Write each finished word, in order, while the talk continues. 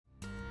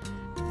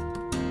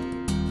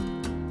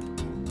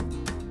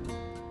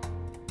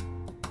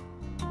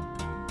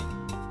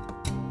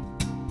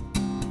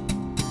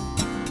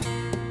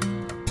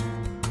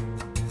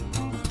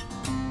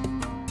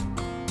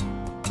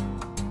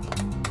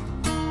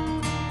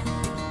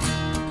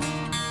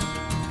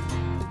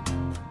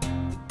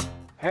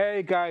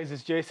Hey guys,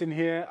 it's Jason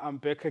here. I'm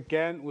back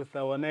again with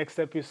our next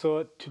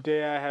episode.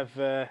 Today I have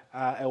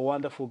a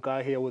wonderful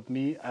guy here with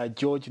me,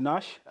 George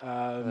Nash,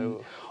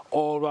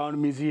 all-round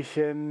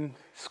musician,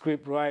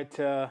 script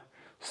writer,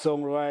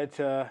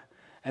 songwriter,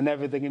 and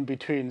everything in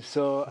between.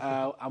 So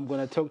I'm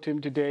going to talk to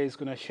him today. He's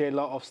going to share a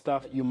lot of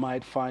stuff you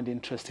might find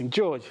interesting.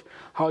 George,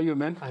 how are you,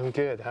 man? I'm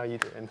good. How are you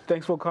doing?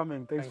 Thanks for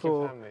coming. Thanks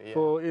for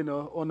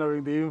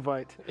honoring the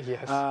invite.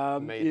 Yes,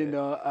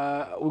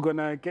 we're going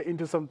to get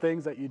into some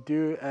things that you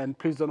do, and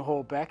please don't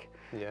hold back.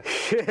 Yes.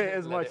 Share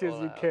as much as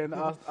you can.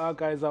 Our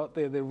guys out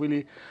there, they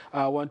really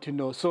want to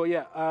know. So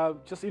yeah,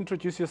 just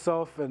introduce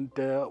yourself and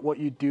what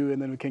you do,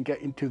 and then we can get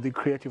into the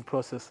creative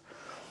process.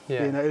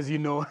 Yeah. As you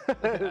know,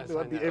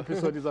 what the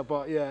episode is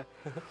about. Yeah.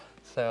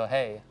 So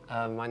hey,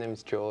 my name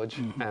is George,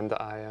 and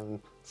I am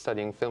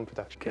studying film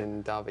production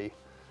in Derby.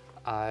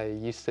 I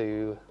used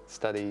to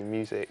study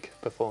music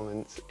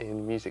performance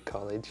in music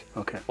college,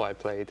 where I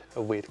played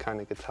a weird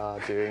kind of guitar,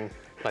 doing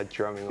like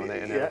drumming on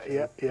it and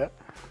everything. Yeah.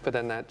 But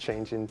then that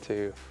changed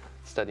into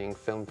studying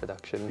film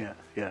production,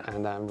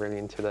 and I'm really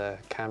into the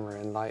camera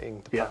and lighting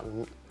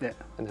department. Yeah.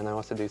 And then I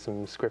also do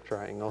some script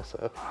writing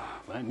also.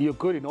 Man, you're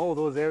good in all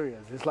those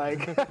areas. It's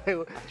like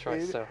I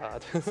try so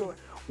hard. So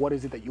what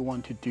is it that you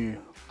want to do?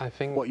 I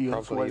think what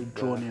you're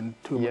drawn in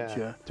too much.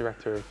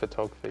 Director of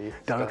photography.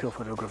 Director of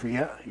photography.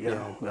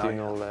 Doing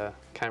all the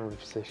camera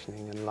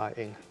positioning and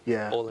lighting.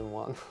 All in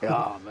one.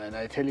 Yeah, man,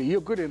 I tell you,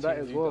 you're good in that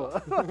as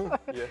well.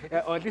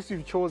 Or at least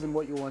you've chosen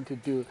what you want to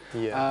do.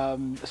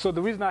 So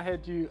the reason I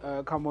had you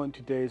come on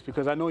today is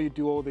because I know you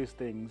do all these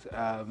things,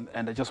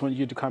 and I just want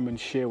you to come and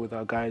share with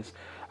our guys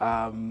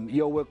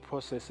your work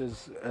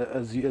processes.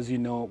 As you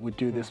know, we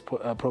do this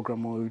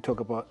program where we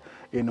talk about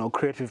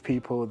creative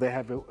people. They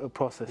have a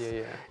process.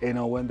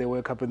 When they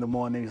wake up in the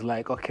morning, it's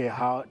like, okay,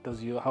 how do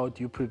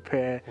you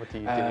prepare? What do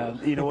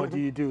you do? What do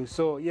you do?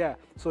 So yeah,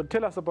 so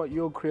tell us about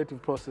your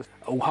creative process.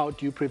 How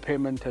do you prepare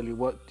mentally?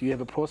 Do you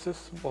have a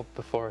process? Well,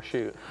 before a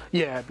shoot?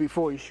 Yeah,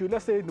 before you shoot.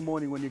 Let's say in the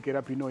morning when you get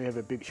up, you have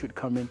a big shoot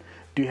coming.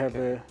 Do you have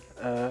a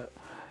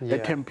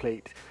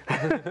template?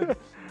 I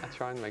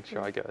try and make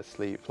sure I go to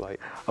sleep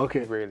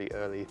really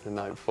early the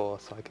night before,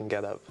 so I can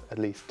get up at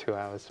least 2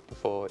 hours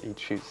before each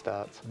shoot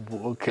starts.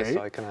 Just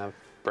so I can have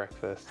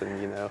breakfast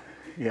and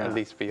at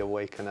least be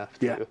awake enough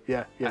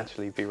to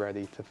actually be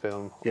ready to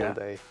film all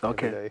day,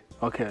 every day.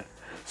 Okay.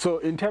 So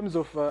in terms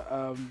of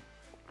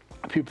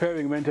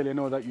preparing mentally, I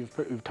know that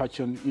you've touched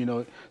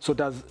on, so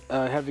does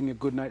having a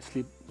good night's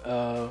sleep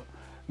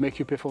make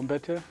you perform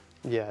better?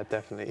 Yeah,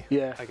 definitely.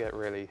 Yeah. I get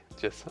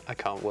I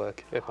can't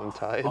work if I'm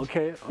tired.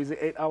 Okay. Is it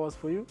 8 hours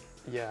for you?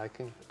 Yeah, I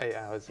can. 8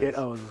 hours. 8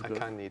 hours is I good.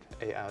 kind of need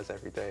 8 hours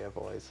every day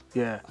otherwise.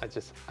 Yeah.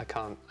 I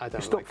can't. I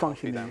don't stop like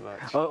functioning that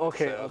much. Oh,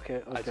 okay, so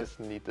okay. I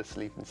just need the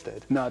sleep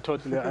instead. No,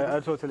 totally.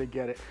 I totally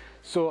get it.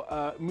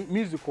 So,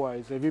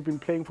 music-wise, have you been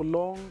playing for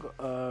long?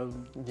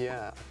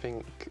 Yeah, I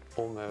think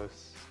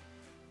almost.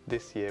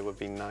 This year would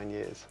be 9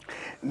 years.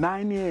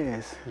 9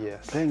 years?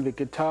 Yes. Playing the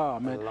guitar,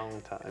 man. A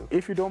long time.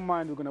 If you don't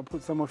mind, we're going to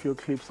put some of your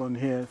clips on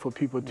here for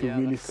people to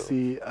really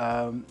see,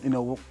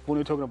 when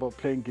we're talking about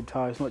playing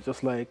guitar, it's not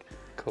just like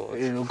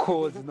chords.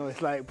 Chords,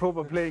 it's like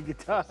proper playing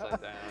guitar.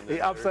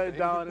 Upside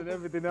down and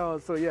everything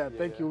else. So yeah,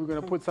 thank you. We're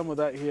going to put some of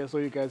that here so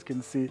you guys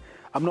can see.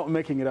 I'm not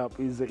making it up.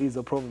 He's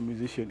a proper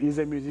musician. He's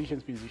a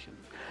musician's musician.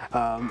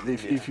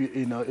 If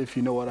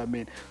you know what I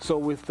mean. So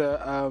with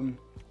the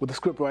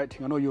script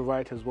writing, I know you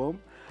write as well.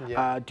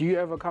 Yeah. Do you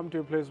ever come to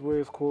a place where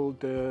it's called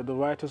the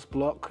writer's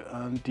block?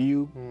 Do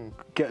you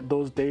get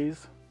those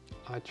days?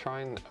 I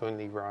try and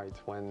only write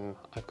when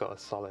I've got a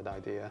solid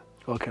idea.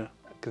 Okay.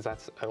 Because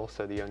that's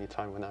also the only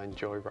time when I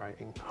enjoy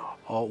writing.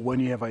 Or when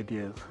you have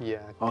ideas?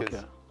 Yeah,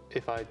 because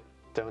if I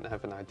don't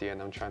have an idea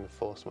and I'm trying to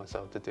force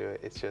myself to do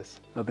it, it's just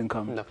nothing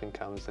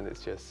comes and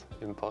it's just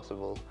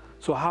impossible.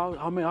 So how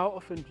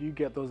often do you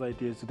get those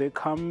ideas? Do they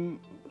come,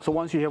 so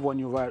once you have one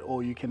you write,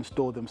 or you can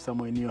store them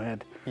somewhere in your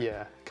head?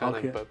 Yeah, kind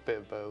of a bit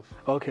of both.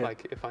 Okay.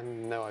 Like if I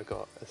know I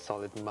got a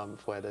solid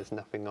month where there's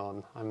nothing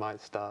on, I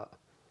might start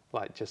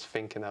like just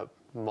thinking up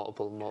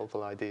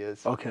multiple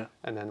ideas. Okay.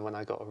 And then when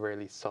I got a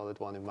really solid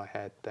one in my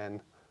head,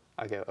 then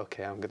I go,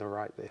 okay, I'm gonna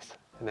write this.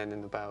 And then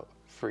in about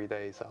 3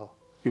 days I'll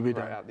write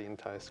out the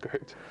entire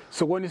script.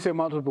 So when you say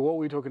multiple, what are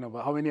we talking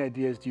about? How many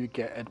ideas do you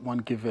get at one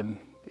given,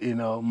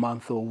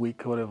 month or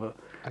week or whatever?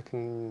 I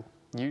can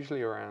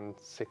usually around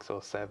 6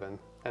 or 7,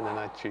 and then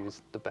I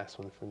choose the best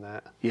one from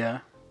that. Yeah?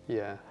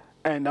 Yeah.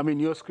 And I mean,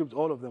 your scripts,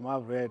 all of them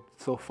I've read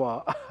so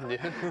far,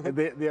 yeah.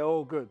 they're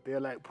all good.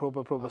 They're like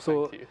proper. Oh,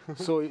 so, thank you.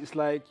 So it's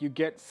like you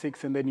get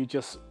 6 and then you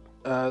just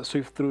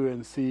swift through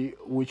and see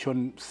which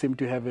one seem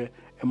to have a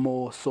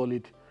more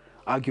solid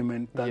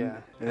argument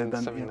than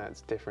something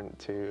that's different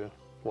to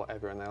what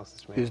everyone else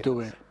is making. Is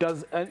doing.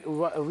 Does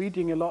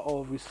reading a lot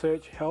of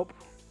research help,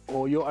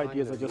 or your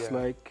ideas are just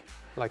like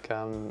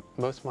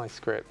most of my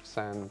scripts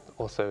and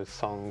also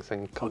songs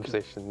and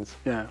compositions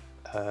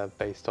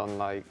based on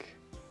like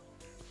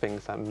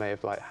things that may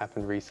have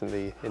happened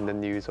recently in the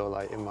news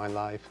or in my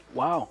life.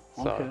 Wow.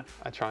 So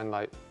I try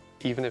and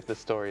even if the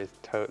story is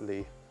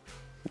totally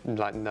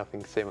like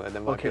nothing similar.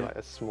 There might be like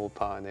a small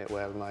part in it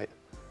where like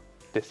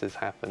this has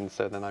happened,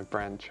 so then I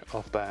branch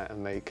off that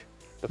and make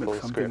the full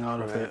script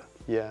out of it.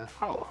 Yeah.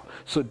 Oh,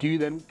 so do you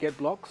then get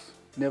blocks?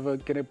 Never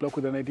get a block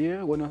with an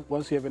idea?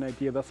 Once you have an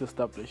idea that's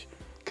established,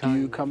 do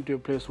you come to a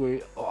place where,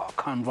 oh,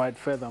 I can't write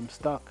further, I'm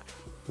stuck?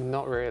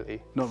 Not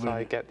really. Not so really.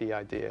 I get the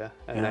idea,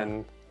 and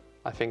then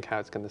I think how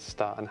it's going to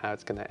start and how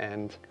it's going to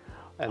end,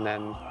 and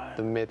then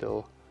the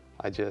middle,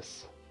 I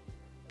just,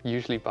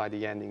 usually by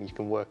the ending you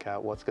can work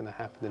out what's going to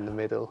happen in the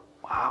middle.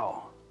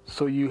 Wow.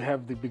 So you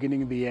have the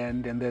beginning, the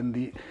end, and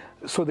then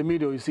so the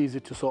middle is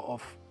easy to sort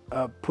of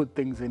put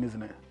things in,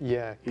 isn't it?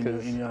 Yeah,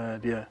 because in your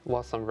head, yeah.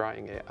 Whilst I'm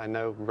writing it, I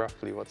know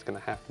roughly what's going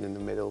to happen in the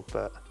middle,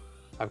 but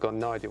I've got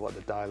no idea what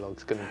the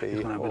dialogue's going to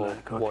be or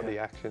what the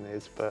action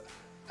is. But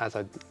as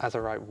I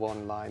write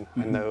one line,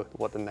 I know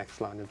what the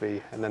next line will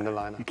be, and then the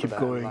line after that.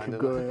 Keep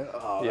going.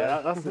 Oh,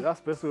 yeah, that's the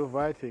best way of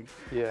writing.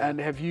 Yeah. And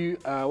have you?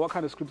 What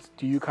kind of scripts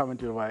do you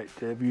currently write?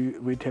 Have you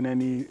written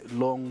any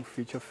long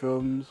feature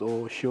films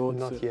or shorts?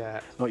 Not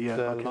yet. Not yet.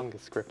 The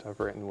longest script I've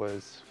written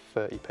was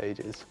 30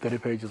 pages. 30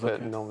 pages. Okay.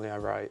 But normally I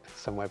write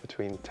somewhere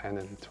between 10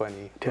 and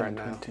 20 10 right and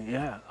now. 20.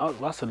 Yeah. Oh,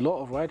 that's a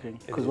lot of writing.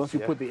 Because once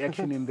you put the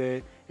action in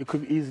there, it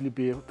could easily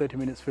be a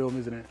 30-minute film,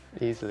 isn't it?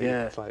 Easily.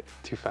 Yeah. It's like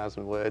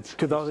 2,000 words.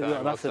 2,000.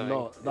 Yeah, that's a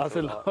lot. That's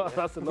a lot. Yeah.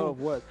 That's a lot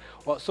of words.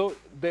 Well, so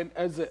then,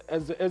 as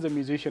a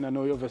musician, I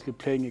know you're obviously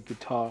playing a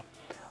guitar.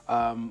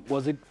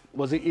 Was it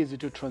easy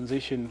to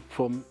transition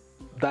from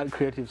that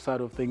creative side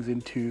of things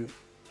into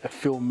a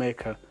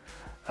filmmaker,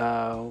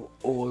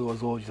 or it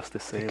was all just the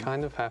same? It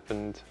kind of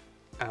happened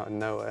out of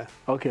nowhere.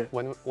 Okay.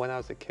 When I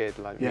was a kid,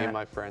 like me and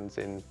my friends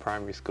in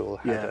primary school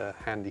had a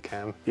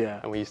handycam,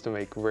 and we used to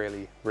make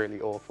really,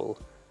 really awful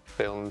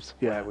films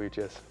where we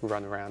just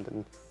run around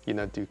and, you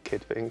know, do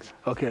kid things.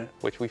 Okay.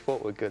 Which we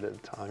thought were good at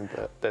the time,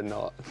 but they're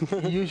not.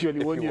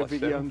 Usually when you're a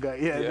bit younger,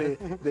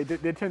 they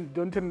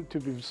don't tend to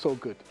be so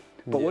good.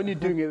 But when you're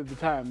doing it at the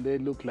time, they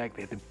look like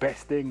they're the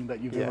best thing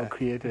that you've ever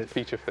created.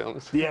 Feature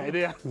films. Yeah,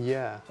 they are.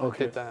 Yeah, I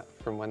did that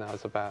from when I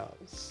was about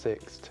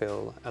 6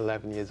 till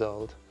 11 years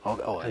old.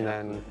 And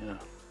then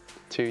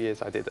 2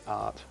 years I did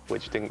art,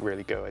 which didn't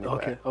really go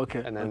anywhere.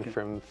 And then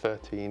from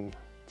 13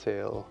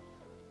 till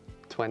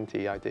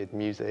 20 I did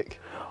music.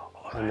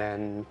 And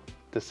then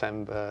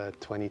December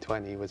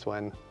 2020 was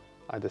when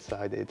I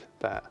decided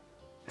that,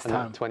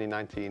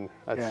 2019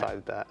 I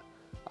decided that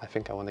I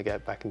think I want to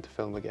get back into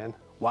film again.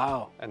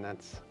 Wow. And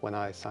that's when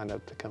I signed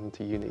up to come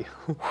to uni.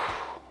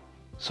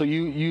 So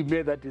you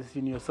made that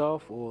decision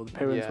yourself, or the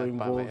parents were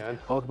involved? By my own.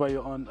 Or by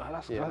your own?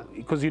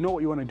 Because you know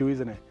what you want to do,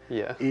 isn't it?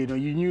 Yeah. You know,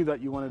 you knew that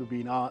you wanted to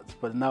be in arts,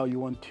 but now you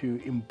want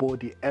to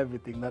embody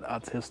everything that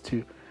arts has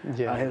to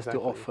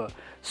offer.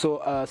 So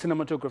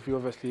cinematography,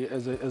 obviously,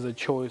 as a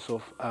choice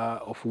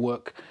of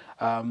work.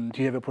 Do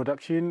you have a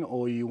production,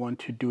 or you want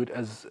to do it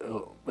as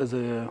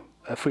a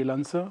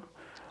freelancer?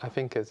 I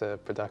think as a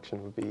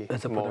production would be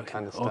more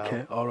kind of style.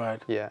 Okay, all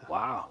right. Yeah.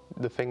 Wow.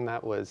 The thing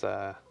that was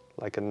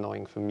like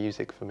annoying for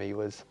music for me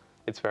was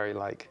it's very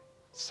like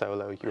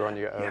solo. You're on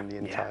your own the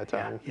entire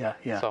time.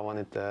 So I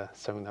wanted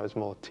something that was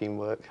more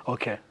teamwork.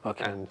 Okay.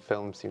 And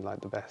film seemed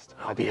like the best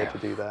idea to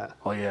do that.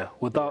 Oh yeah.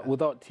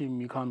 Without team,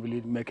 you can't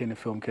really make any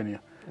film, can you?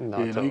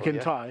 No. You can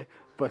try,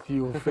 but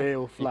you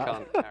fail flat. You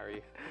can't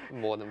carry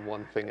more than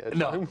one thing at a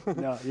time.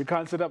 No, you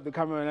can't set up the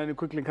camera and then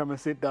quickly come and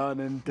sit down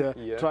and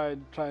try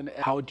and.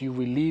 How do you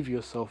relieve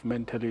yourself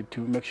mentally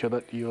to make sure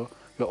that you're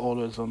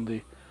always on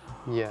the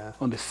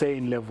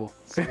sane level?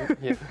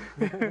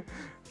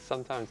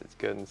 Sometimes it's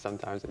good and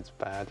sometimes it's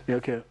bad.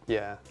 Okay.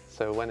 Yeah.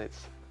 So when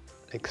it's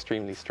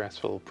extremely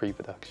stressful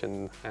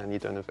pre-production and you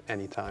don't have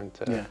any time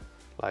to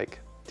like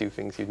do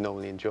things you'd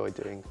normally enjoy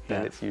doing,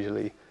 then it's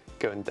usually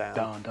going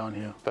down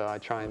here. But I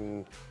try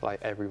and like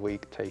every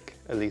week take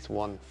at least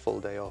one full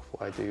day off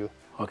where I do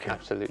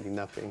absolutely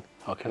nothing.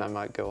 And I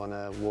might go on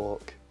a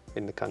walk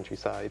in the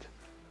countryside.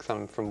 Because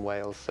I'm from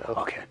Wales,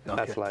 so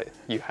that's like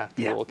you have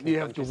to walk in the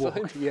countryside. You have to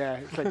walk. Yeah,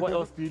 it's like what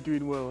else do you do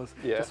in Wales?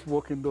 Just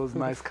walk in those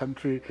nice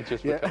country. It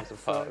just becomes a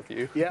part of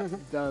you. Yeah,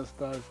 it does.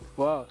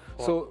 Wow.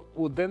 So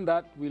would then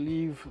that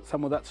relieve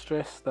some of that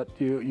stress that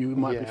you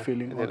might be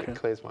feeling? And then it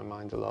clears my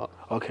mind a lot.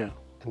 Okay.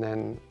 And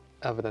then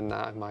other than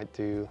that, I might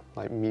do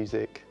like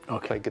music,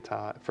 play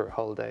guitar for a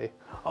whole day.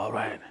 All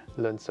right.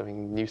 Learn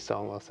something, new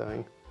song or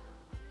something.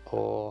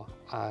 Or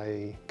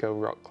I go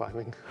rock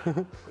climbing.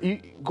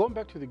 Going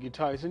back to the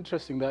guitar, it's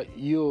interesting that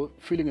you're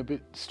feeling a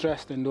bit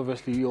stressed and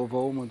obviously you're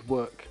overwhelmed with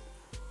work.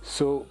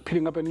 So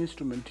picking up an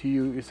instrument to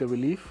you is a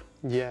relief?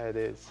 Yeah, it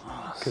is.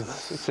 Because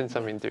since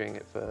I've been doing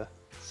it for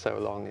so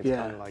long, it's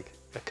kind of like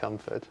a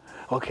comfort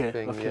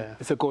thing. Yeah.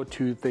 It's a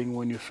go-to thing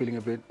when you're feeling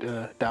a bit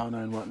down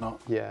and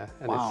whatnot. Yeah,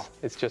 and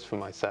it's just for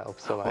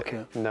myself. So like,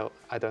 no,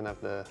 I don't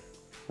have to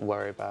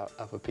worry about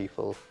other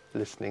people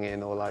listening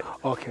in or like...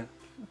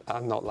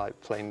 I'm not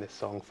like playing this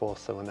song for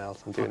someone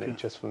else. I'm doing it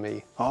just for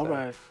me. All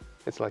right.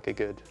 It's like a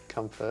good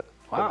comfort.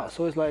 Wow.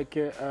 So it's like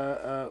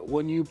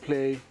when you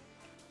play,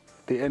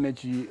 the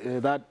energy,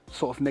 that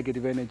sort of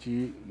negative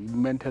energy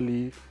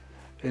mentally,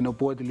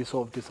 bodily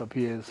sort of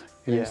disappears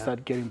and you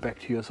start getting back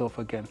to yourself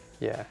again.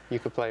 Yeah, you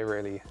could play a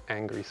really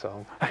angry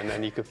song and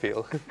then you could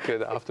feel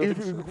good afterwards.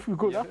 If you feel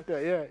good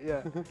after,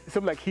 yeah. It's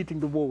something like hitting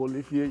the wall.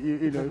 If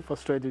you're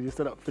frustrated, you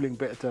start up feeling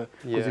better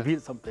because you've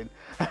hit something.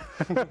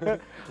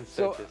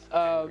 So,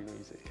 angry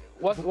music.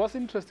 What's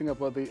interesting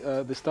about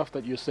the stuff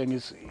that you're saying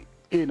is,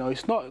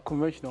 it's not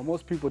conventional.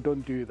 Most people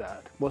don't do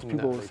that. Most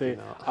people will say,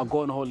 I'll go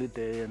on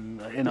holiday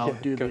and I'll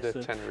do go this.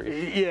 To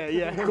Tenerife.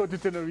 Yeah, go to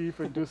Tenerife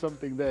and do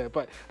something there.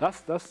 But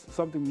that's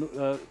something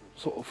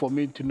for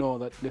me to know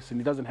that,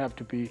 listen, it doesn't have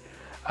to be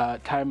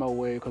time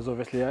away, because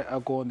obviously I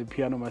go on the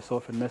piano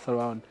myself and mess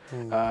around.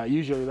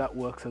 Usually that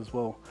works as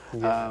well.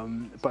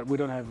 But we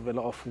don't have a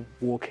lot of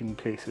walking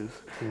places.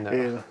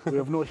 No. We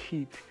have no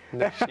sheep.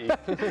 No sheep.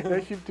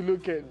 No sheep to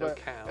look at. No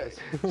cows.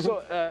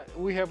 So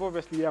we have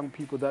obviously young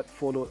people that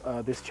follow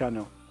this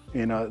channel,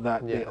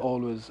 that they're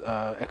always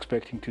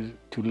expecting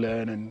to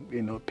learn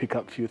and, pick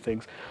up a few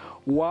things.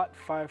 What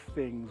 5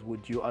 things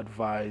would you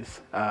advise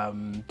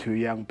to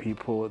young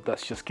people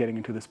that's just getting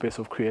into the space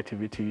of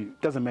creativity?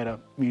 Doesn't matter,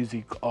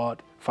 music,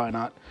 art, fine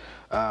art,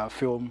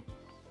 film,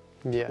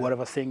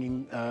 whatever,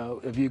 singing.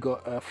 Have you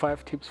got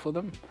 5 tips for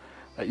them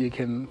that you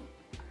can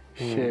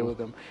share with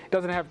them? It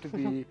doesn't have to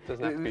be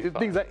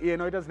things that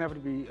it doesn't have to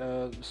be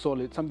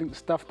solid.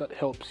 Stuff that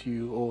helps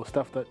you, or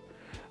stuff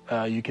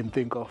that you can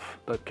think of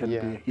that can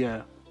be.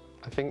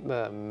 I think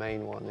the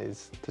main one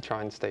is to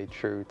try and stay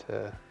true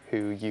to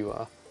who you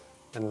are.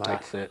 And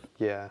that's it.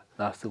 Yeah.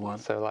 That's the one.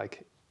 So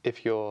like,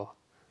 if you're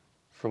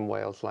from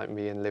Wales like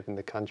me and live in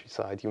the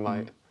countryside, you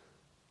might,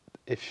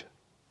 if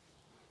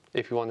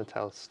you want to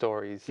tell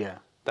stories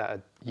that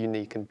are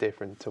unique and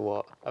different to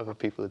what other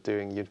people are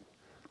doing, you'd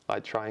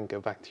like try and go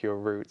back to your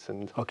roots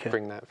and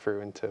bring that through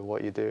into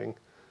what you're doing.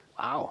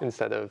 Wow.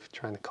 Instead of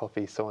trying to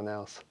copy someone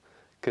else,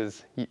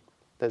 because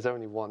there's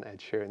only one Ed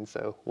Sheeran,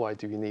 so why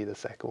do you need a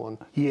second one?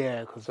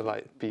 Yeah. So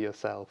like, be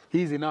yourself.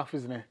 He's enough,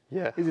 isn't he?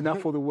 Yeah. He's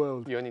enough for the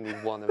world. You only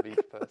need one of each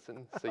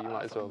person, so you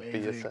might as well be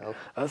yourself.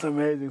 That's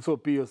amazing. So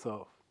be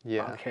yourself.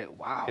 Yeah. Okay,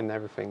 wow. In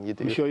everything you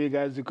do. I'm sure you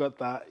guys have got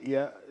that.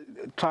 Yeah.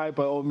 Try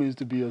by all means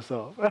to be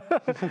yourself.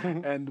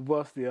 And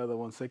what's the other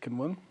one, second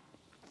one?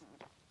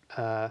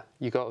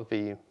 You got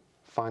to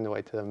find a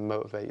way to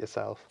motivate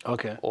yourself.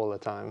 Okay. All the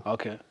time.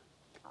 Okay.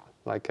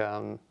 Like,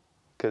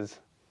 because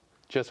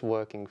just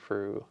working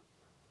through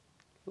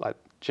like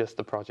just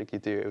the project you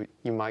do,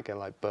 you might get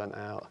like burnt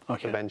out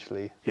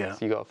eventually. Yeah.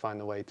 So you got to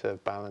find a way to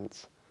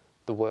balance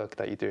the work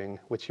that you're doing,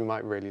 which you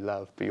might really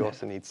love, but you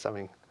also need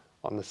something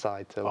on the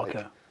side to like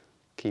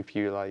keep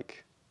you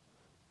like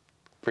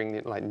bring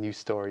like new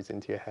stories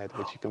into your head,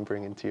 which you can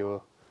bring into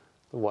your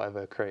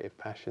whatever creative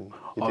passion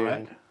you're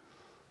doing.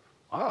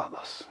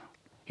 Wow,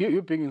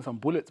 you're bringing some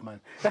bullets,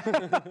 man.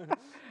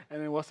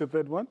 And then what's the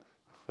third one?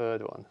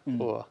 Third one.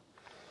 Or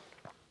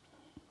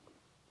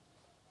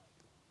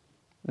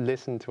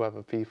listen to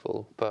other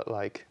people, but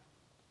like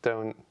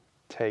don't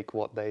take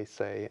what they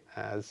say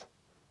as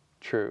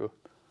true.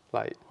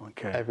 Like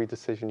every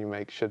decision you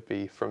make should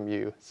be from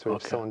you. So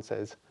if someone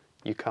says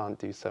you can't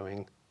do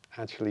something,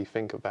 actually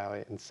think about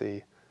it and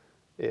see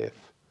if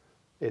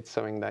it's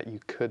something that you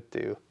could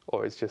do,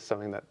 or it's just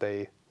something that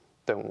they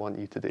don't want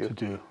you to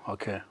do.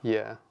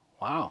 Yeah.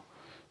 Wow.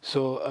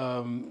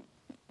 So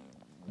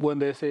when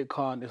they say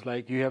can't, it's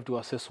like you have to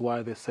assess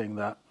why they're saying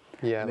that.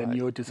 Yeah, and then like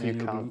your decision.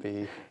 You can't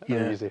be a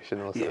musician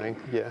or something.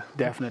 Yeah.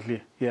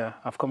 Definitely. Yeah,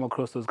 I've come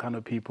across those kind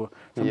of people.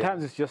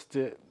 Sometimes it's just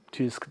to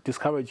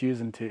discourage you,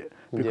 isn't it?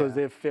 Because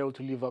they've failed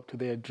to live up to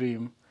their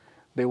dream.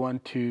 They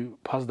want to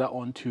pass that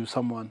on to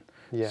someone.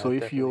 Yeah, so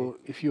if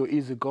you're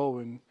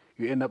easygoing,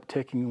 you end up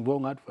taking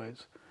wrong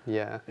advice.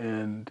 Yeah.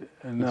 And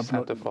you just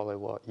have to follow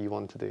what you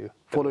want to do.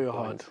 Follow your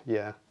heart.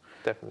 Yeah,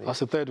 definitely. That's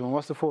the third one.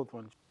 What's the fourth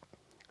one?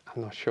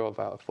 I'm not sure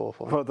about a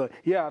fourth one.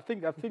 Yeah, I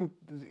think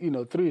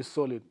 3 is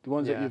solid. The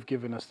ones that you've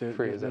given us,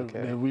 3 is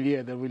okay.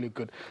 They're really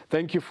good.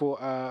 Thank you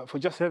for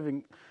just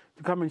having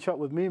to come and chat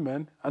with me,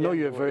 man. I know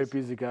you're a very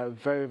busy guy,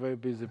 very, very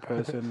busy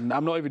person.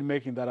 I'm not even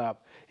making that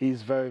up.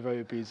 He's very,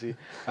 very busy.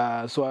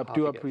 So I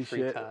do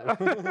appreciate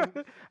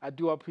I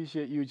do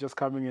appreciate you just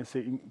coming and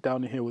sitting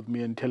down here with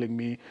me and telling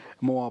me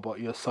more about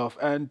yourself.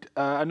 And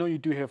I know you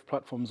do have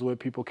platforms where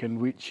people can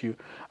reach you.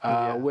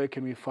 Where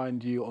can we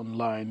find you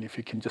online? If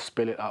you can just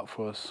spell it out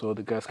for us so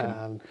the guys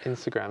can...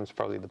 Instagram's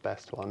probably the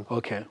best one.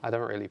 Okay. I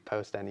don't really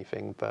post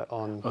anything, but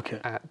on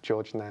at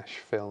George Nash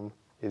Film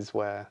is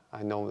where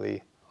I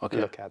normally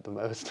look at the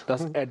most.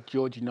 That's at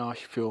George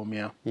Nash Film,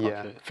 yeah? Yeah.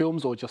 Okay.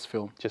 Films or just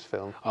film? Just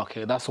film.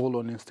 Okay, that's all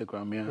on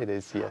Instagram, yeah? It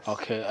is, yes.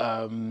 Okay,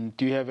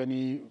 do you have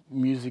any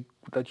music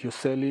that you're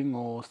selling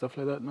or stuff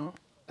like that now?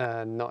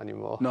 Not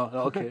anymore. No,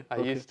 okay. I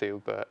used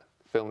to, but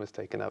film has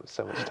taken up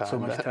so much time. So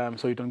much time,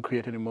 so you don't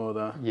create any more of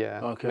that?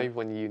 Yeah, maybe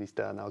when uni's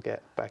done, I'll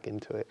get back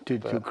into it.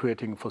 You're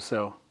creating for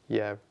sale?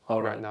 Yeah,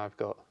 right now I've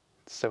got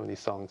so many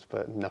songs,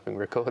 but nothing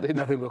recorded.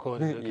 Nothing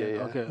recorded. Okay.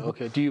 Yeah.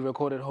 Okay. Do you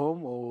record at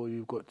home, or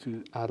you've got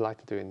to? I'd like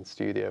to do it in the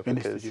studio. In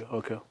the studio.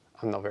 Okay.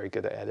 I'm not very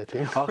good at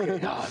editing. Okay,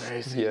 no,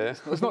 yeah.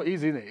 It's not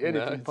easy, is it? Editing,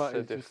 no, it's but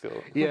so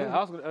difficult.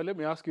 Yeah, let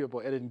me ask you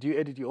about editing. Do you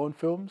edit your own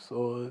films,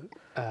 or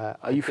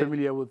are you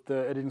familiar with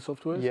the editing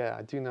software? Yeah,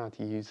 I do know how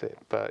to use it,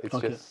 but it's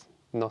just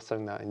not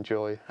something that I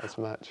enjoy as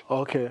much.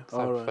 Okay, so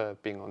I prefer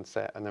being on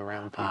set and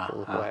around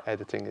people, where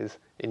editing is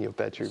in your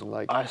bedroom,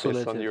 like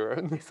isolated. This on your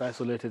own. It's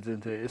isolated,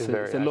 isn't it?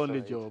 It's a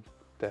lonely job.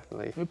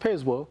 Definitely. It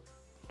pays well.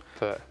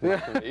 But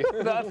not for me.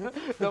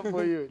 Not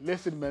for you.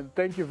 Listen, man,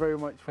 thank you very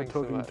much for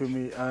talking to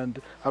me, and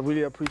I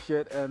really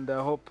appreciate it, and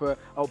I hope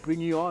I'll bring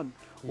you on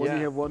when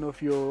you have one of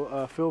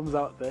your films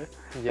out there,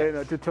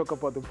 to talk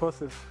about the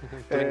process.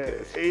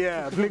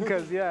 Blinkers.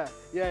 Blinkers, yeah.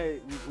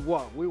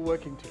 Wow, we're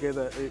working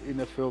together in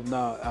a film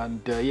now,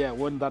 and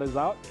when that is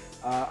out,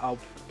 I'll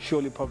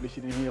surely publish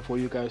it in here for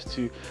you guys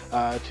to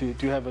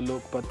have a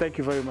look. But thank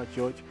you very much,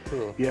 George.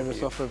 Cool. You have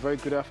yourself a very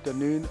good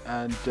afternoon,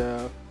 and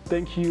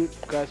thank you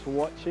guys for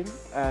watching,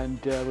 and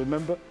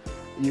remember,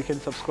 you can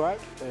subscribe.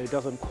 It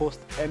doesn't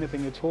cost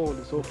anything at all.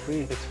 It's all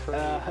free. It's free.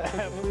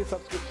 Free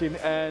subscription,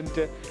 and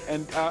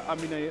I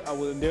mean, I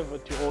will endeavour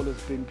to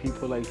always bring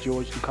people like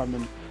George to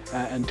come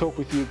and talk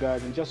with you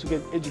guys, and just to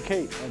get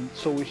educate, and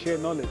so we share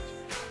knowledge.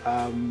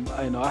 I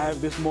have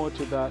this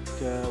motto that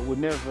we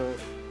never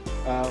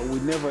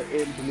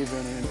aim to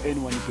leave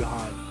anyone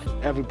behind.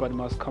 Everybody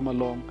must come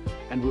along,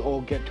 and we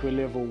all get to a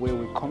level where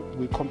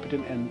we're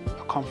competent and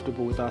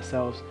comfortable with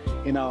ourselves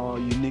in our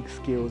unique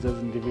skills as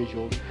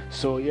individuals.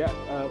 So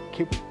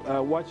keep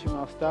watching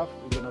our stuff.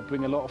 We're going to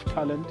bring a lot of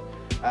talent.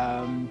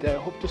 I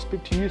hope to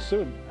speak to you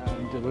soon.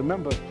 And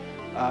remember,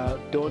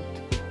 don't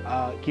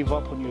give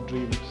up on your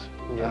dreams.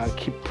 Yes.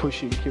 Keep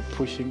pushing.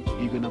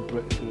 You're going to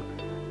break through.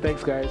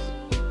 Thanks, guys.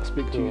 I'll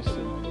speak to you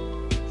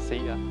soon. See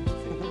ya.